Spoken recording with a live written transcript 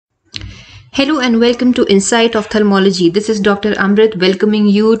Hello and welcome to Insight Ophthalmology. This is Dr. Amrit welcoming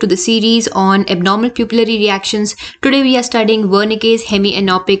you to the series on abnormal pupillary reactions. Today we are studying Wernicke's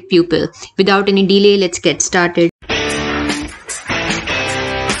hemianopic pupil. Without any delay, let's get started.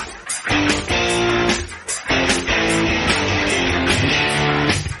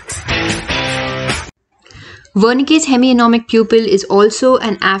 Wernicke's hemianopic pupil is also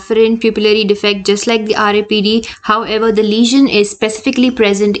an afferent pupillary defect just like the RAPD. However, the lesion is specifically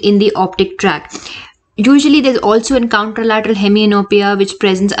present in the optic tract. Usually there's also a contralateral hemianopia which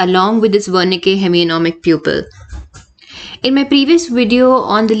presents along with this Wernicke hemianopic pupil. In my previous video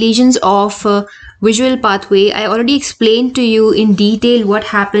on the lesions of visual pathway, I already explained to you in detail what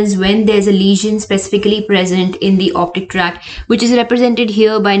happens when there's a lesion specifically present in the optic tract, which is represented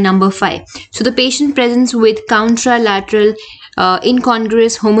here by number 5. So the patient presents with contralateral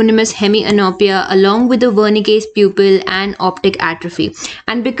incongruous homonymous hemianopia along with the Wernicke's pupil and optic atrophy.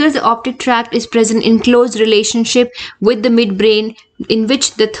 And because the optic tract is present in close relationship with the midbrain, in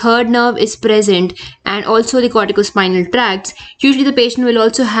which the third nerve is present and also the corticospinal tracts, usually the patient will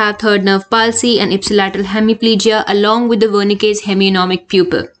also have third nerve palsy and ipsilateral hemiplegia along with the Wernicke's hemianopic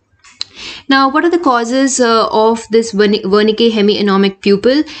pupil. Now, what are the causes of this Wernicke hemianopic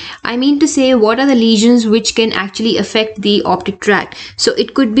pupil? I mean to say, what are the lesions which can actually affect the optic tract? So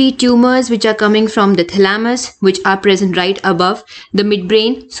it could be tumors which are coming from the thalamus, which are present right above the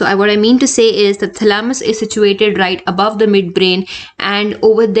midbrain. So what I mean to say is the thalamus is situated right above the midbrain, and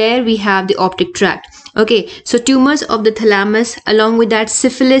over there we have the optic tract. Okay, so tumors of the thalamus, along with that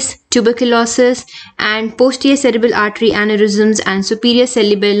syphilis, tuberculosis, and posterior cerebral artery aneurysms and superior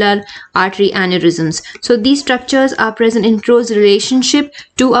cerebellar artery aneurysms. So these structures are present in close relationship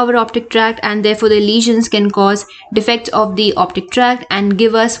to our optic tract, and therefore the lesions can cause defects of the optic tract and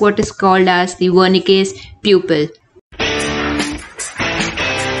give us what is called as the Wernicke's pupil.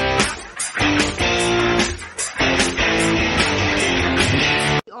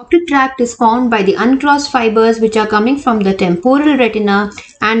 Optic tract is formed by the uncrossed fibers which are coming from the temporal retina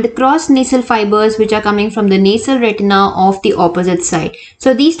and the crossed nasal fibers which are coming from the nasal retina of the opposite side.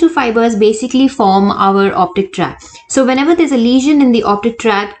 So these two fibers basically form our optic tract. So whenever there's a lesion in the optic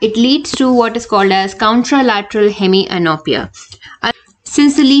tract, it leads to what is called as contralateral hemianopia.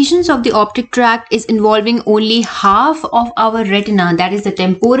 Since the lesions of the optic tract is involving only half of our retina, that is the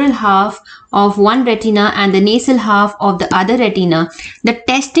temporal half of one retina and the nasal half of the other retina, the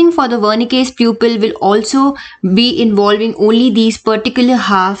testing for the Wernicke's pupil will also be involving only these particular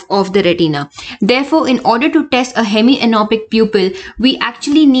half of the retina. Therefore, in order to test a hemianopic pupil, we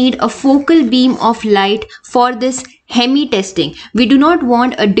actually need a focal beam of light for this hemi testing. We do not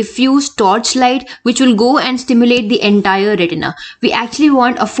want a diffuse torchlight which will go and stimulate the entire retina. We actually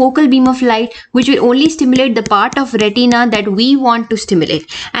want a focal beam of light which will only stimulate the part of retina that we want to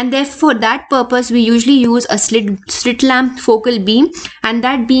stimulate. And therefore, for that purpose, we usually use a slit lamp focal beam, and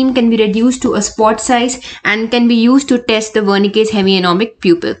that beam can be reduced to a spot size and can be used to test the Wernicke's hemianopic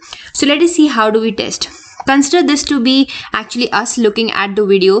pupil. So let us see how do we test. Consider this to be actually us looking at the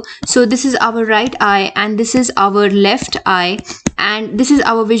video. So this is our right eye and this is our left eye, and this is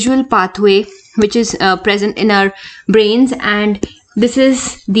our visual pathway which is present in our brains, and this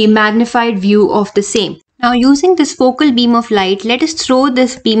is the magnified view of the same. Now, using this focal beam of light, let us throw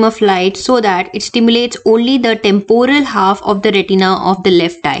this beam of light so that it stimulates only the temporal half of the retina of the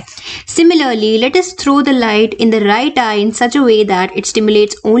left eye. Similarly, let us throw the light in the right eye in such a way that it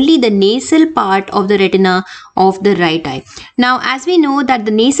stimulates only the nasal part of the retina of the right eye. Now, as we know that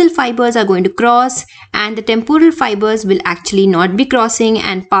the nasal fibers are going to cross and the temporal fibers will actually not be crossing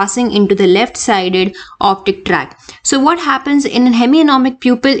and passing into the left-sided optic tract. So what happens in a hemianopic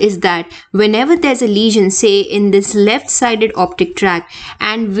pupil is that whenever there's a lesion, say in this left-sided optic tract,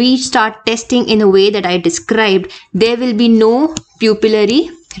 and we start testing in a way that I described, there will be no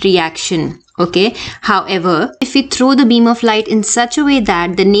pupillary reaction. Okay. However, if we throw the beam of light in such a way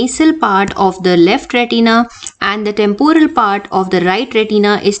that the nasal part of the left retina and the temporal part of the right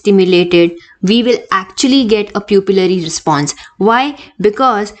retina is stimulated, we will actually get a pupillary response. Why?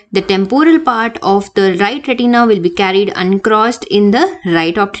 Because the temporal part of the right retina will be carried uncrossed in the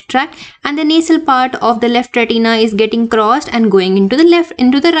right optic tract, and the nasal part of the left retina is getting crossed and going into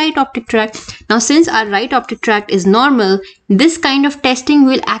the right optic tract. Now, since our right optic tract is normal, this kind of testing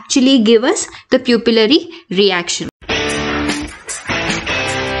will actually give us the pupillary reaction.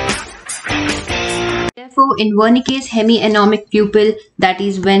 Therefore, in Wernicke's hemianopic pupil, that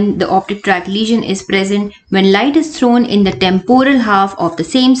is when the optic tract lesion is present, when light is thrown in the temporal half of the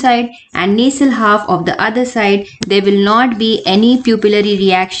same side and nasal half of the other side, there will not be any pupillary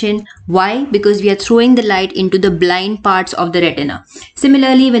reaction Why? Because we are throwing the light into the blind parts of the retina.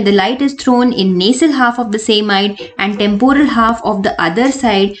 Similarly, when the light is thrown in nasal half of the same eye and temporal half of the other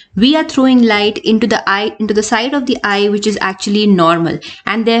side, we are throwing light into the side of the eye which is actually normal,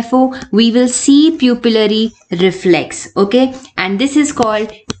 and therefore we will see pupillary reflex. Okay, and this is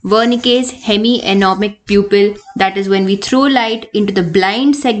called Wernicke's hemianopic pupil. That is when we throw light into the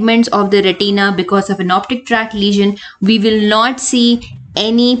blind segments of the retina because of an optic tract lesion, we will not see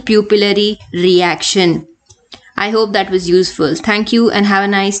any pupillary reaction. I hope that was useful. Thank you and have a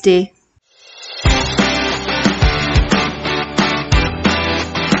nice day.